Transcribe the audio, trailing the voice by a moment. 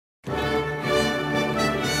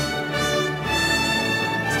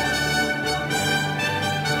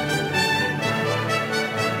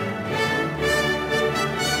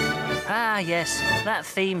yes, that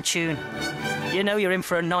theme tune. You know you're in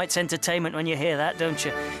for a night's entertainment when you hear that, don't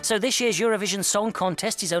you? So this year's Eurovision Song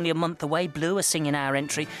Contest is only a month away. Blue are singing our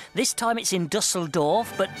entry. This time it's in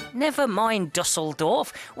Dusseldorf, but never mind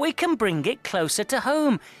Dusseldorf. We can bring it closer to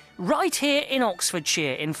home. Right here in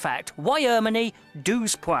Oxfordshire, in fact. Wyermany,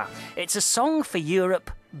 12 points. It's a song for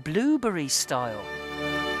Europe, Blueberry style.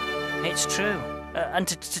 It's true. And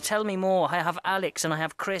to tell me more, I have Alex and I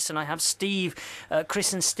have Chris and I have Steve.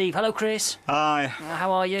 Chris and Steve. Hello, Chris. Hi.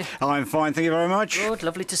 How are you? I'm fine, thank you very much. Good,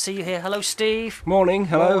 lovely to see you here. Hello, Steve. Morning,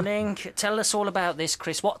 hello. Morning. Tell us all about this,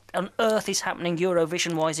 Chris. What on earth is happening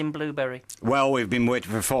Eurovision-wise in Blueberry? Well, we've been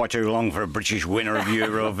waiting for far too long for a British winner of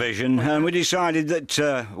Eurovision, and we decided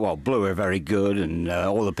that, Blue are very good and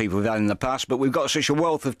all the people we've had in the past, but we've got such a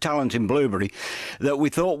wealth of talent in Blueberry that we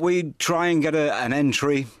thought we'd try and get an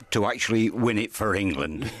entry to actually win it for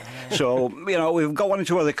England. So, we've got one or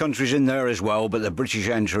two other countries in there as well, but the British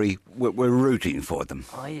entry, we're rooting for them.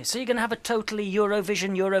 Oh, yeah. So you're going to have a totally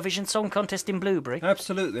Eurovision Song Contest in Blueberry?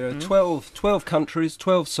 Absolutely. There are 12 countries,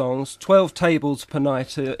 12 songs, 12 tables per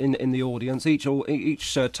night in the audience,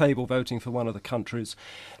 each table voting for one of the countries.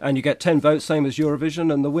 And you get 10 votes, same as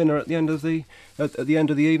Eurovision, and the winner at the end of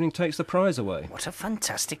the evening takes the prize away. What a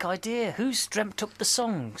fantastic idea. Who's dreamt up the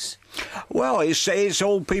songs? Well, it's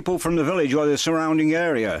all people from the village or the surrounding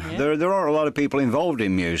area. Yeah. There are a lot of people involved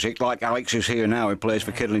in music, like Alex is here now, who plays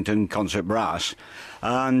for Kidlington Concert Brass,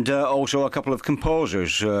 and also a couple of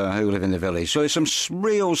composers who live in the village. So there's some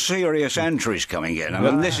real serious entries coming in. I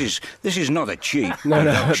mean, this is not a cheap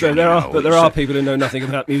production, but there are people who know nothing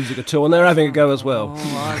about music at all, and they're having a go as well.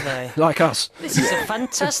 Oh, are they? Like us. This is a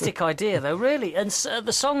fantastic idea, though, really. And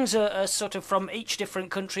the songs are sort of from each different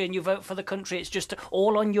country, and you vote for the country. It's just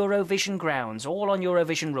all on Eurovision grounds, all on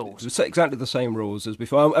Eurovision rules. It's exactly the same rules as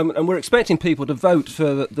before, and we're expecting people to vote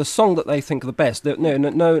for the song that they think are the best.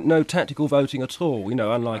 No tactical voting at all.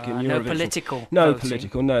 Unlike in Eurovision. No political. No voting.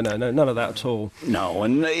 political. No, none of that at all. No,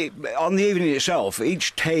 and on the evening itself,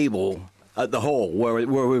 each table at the hall where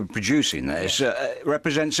we're producing this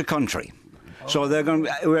represents a country. So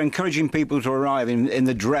we're encouraging people to arrive in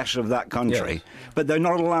the dress of that country, but they're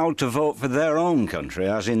not allowed to vote for their own country,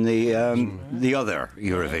 as in the other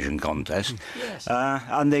Eurovision contest. Yes.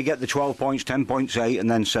 And they get the 12 points, 10 points, 8, and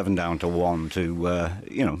then 7 down to 1 to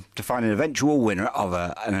find an eventual winner of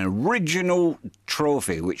an original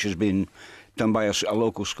trophy, which has been done by a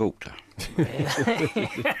local sculptor.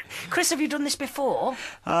 Chris, have you done this before?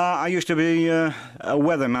 I used to be a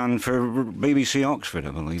weatherman for BBC Oxford,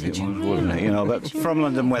 I believe it was, wasn't it? But from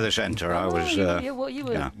London Weather Centre, I was. You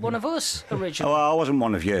were one of us originally. Well, I wasn't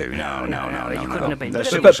one of you. No. You couldn't have been.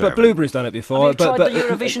 But Blueberry's done it before. Have you tried the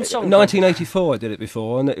Eurovision Song 1984, I did it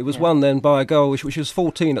before, and it was won then by a girl which was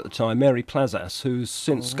 14 at the time, Mary Plazas, who's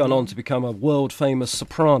since gone on to become a world famous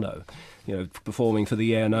soprano. Performing for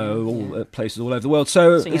the ENO, places all over the world.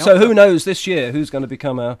 So who knows this year who's going to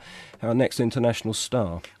become our next international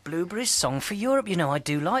star? Blueberry's Song for Europe. I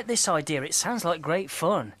do like this idea. It sounds like great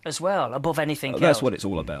fun as well, above anything else. That's what it's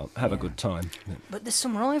all about. Have a good time. But there's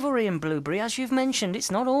some rivalry in Blueberry, as you've mentioned. It's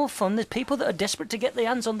not all fun. There's people that are desperate to get their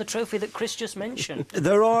hands on the trophy that Chris just mentioned.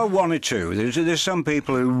 There are one or two. There's some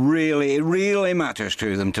people who it really matters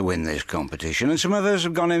to them to win this competition, and some of us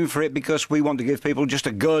have gone in for it because we want to give people just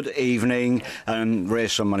a good evening and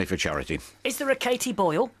raise some money for charity. Is there a Katie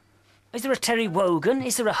Boyle? Is there a Terry Wogan?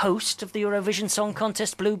 Is there a host of the Eurovision Song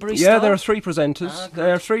Contest Blueberry style? Yeah, there are 3 presenters.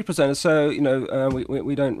 There are 3 presenters, so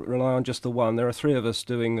we don't rely on just the one. There are 3 of us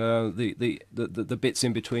doing the bits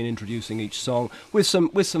in between, introducing each song with some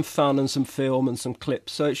fun and some film and some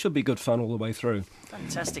clips. So it should be good fun all the way through.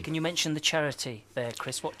 Fantastic. And you mentioned the charity there,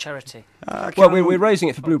 Chris. What charity? Well, we're raising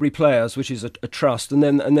it for Blueberry Players, which is a trust, and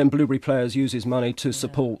then Blueberry Players uses money to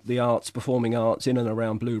support the arts, performing arts in and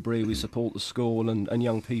around Blueberry. We support the school and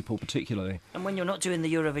young people particularly. And when you're not doing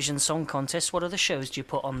the Eurovision Song Contest, what other shows do you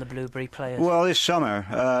put on the Blueberry Players? Well, this summer,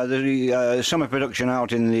 the summer production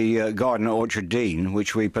out in the garden at Orchard Dean,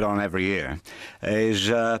 which we put on every year, is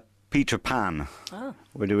Peter Pan. Oh.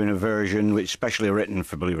 We're doing a version which is specially written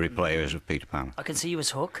for Blueberry Players of Peter Pan. I can see you as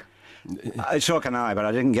Hook. So can I, but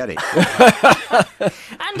I didn't get it.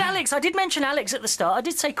 And Alex, I did mention Alex at the start. I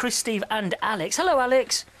did say Chris, Steve and Alex. Hello,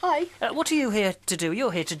 Alex. Hi. What are you here to do?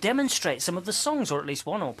 You're here to demonstrate some of the songs, or at least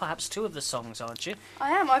one or perhaps 2 of the songs, aren't you? I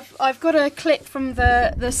am. I've got a clip from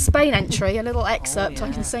the Spain entry, a little excerpt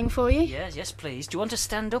I can sing for you. Yes, please. Do you want to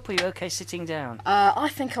stand up, or are you okay sitting down? I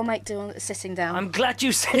think I'll make do on sitting down. I'm glad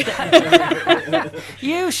you said that.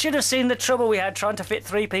 You should have seen the trouble we had trying to fit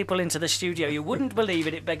 3 people into the studio. You wouldn't believe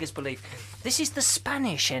it beggars belief. This is the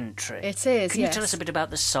Spanish entry. It is, Can you tell us a bit about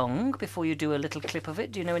the song before you do a little clip of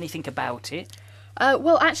it? Do you know anything about it?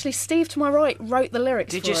 Well, actually, Steve to my right wrote the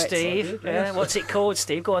lyrics Did for you, it. Steve? Yes. What's it called,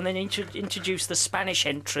 Steve? Go on then, introduce the Spanish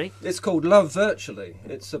entry. It's called Love Virtually.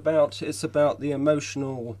 It's about the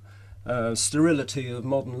emotional sterility of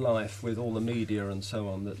modern life with all the media and so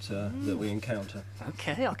on that we encounter.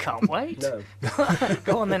 Okay, I can't wait. No.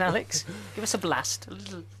 Go on then, Alex. Give us a blast. A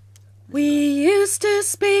little... We used to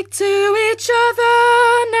speak to each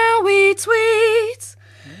other, now we tweet.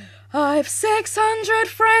 I've 600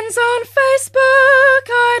 friends on Facebook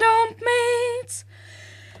I don't meet.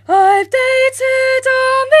 I've dated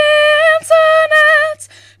on the internet,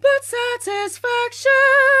 but satisfaction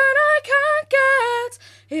I can't get.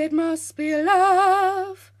 It must be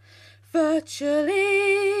love,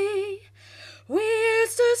 virtually. We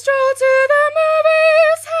used to stroll to the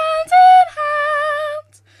movies hand in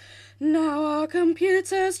hand. Now our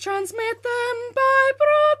computers transmit them by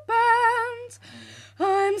broadband.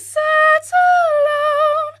 I'm sat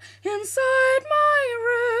alone inside my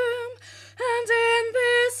room, and in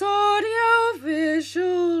this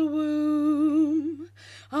audio-visual womb,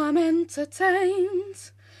 I'm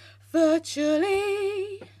entertained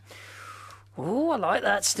virtually. Oh, I like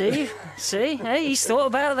that, Steve. See? Hey, he's thought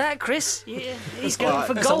about that, Chris. Yeah, he's going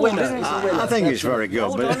for It's a gold, winner. isn't he? I think it's very good,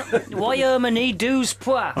 Hold but on. Woyermany douze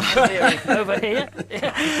pois over here.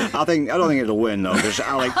 I don't think it'll win though, because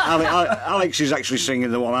Alex is actually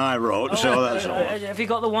singing the one I wrote, so that's all. Have you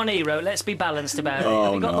got the one he wrote? Let's be balanced about it. Oh,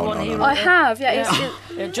 Have you got no, the one no, he no. wrote? I have, yeah.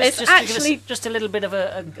 Just It's to actually- give us just a little bit of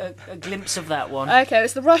a glimpse of that one. Okay,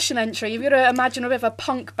 it's the Russian entry. You've got to imagine a bit of a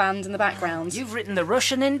punk band in the background. You've written the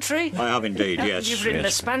Russian entry. I have indeed, yes. You've written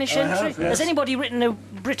yes. the Spanish I entry. have, yes. Has anybody written a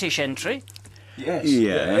British entry? Yes.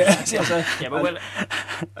 Yeah. Yes, yes, Yeah, but well,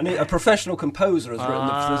 a professional composer has written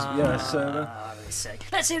the. Yes.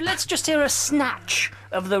 let's just hear a snatch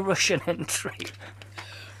of the Russian entry.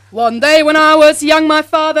 One day when I was young, my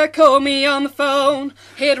father called me on the phone.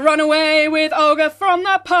 He'd run away with Olga from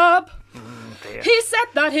the pub. He said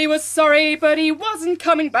that he was sorry, but he wasn't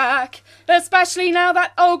coming back, especially now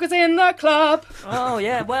that Olga's in the club. Oh,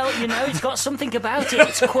 yeah, well, you know, it's got something about it.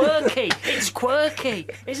 It's quirky. It's quirky,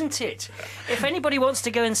 isn't it? If anybody wants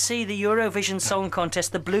to go and see the Eurovision Song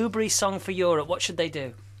Contest, the Blueberry Song for Europe, what should they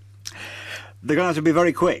do? They're going to have to be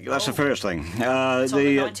very quick, that's the first thing. It's on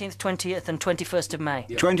the 19th, 20th and 21st of May.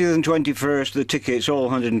 20th and 21st, the tickets, all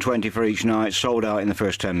 120 for each night, sold out in the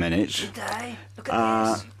first 10 minutes. Okay, look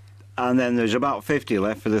at this. And then there's about 50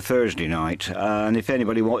 left for the Thursday night. And if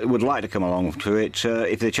anybody would like to come along to it,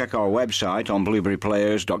 if they check our website on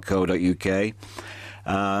blueberryplayers.co.uk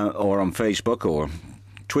or on Facebook or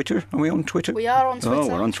Twitter. Are we on Twitter? We are on Twitter. Oh,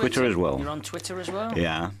 we're on Twitter as well. You're on Twitter as well?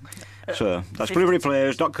 Yeah. So that's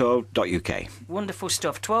blueberryplayers.co.uk. Wonderful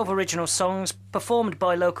stuff. 12 original songs, performed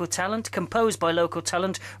by local talent, composed by local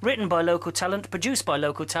talent, written by local talent, produced by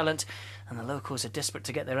local talent, and the locals are desperate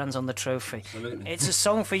to get their hands on the trophy. Absolutely. It's a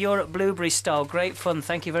song for Europe, Blueberry style. Great fun.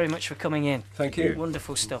 Thank you very much for coming in. Thank you.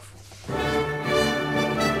 Wonderful stuff.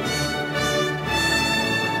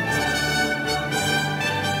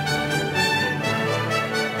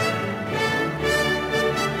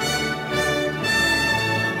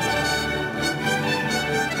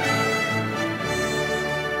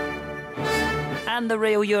 And the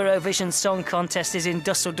real Eurovision Song Contest is in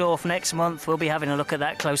Dusseldorf next month. We'll be having a look at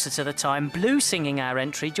that closer to the time. Blue singing our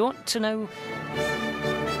entry. Do you want to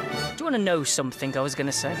know something I was going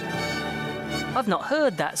to say? I've not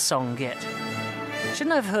heard that song yet.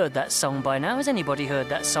 Shouldn't I have heard that song by now? Has anybody heard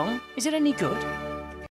that song? Is it any good?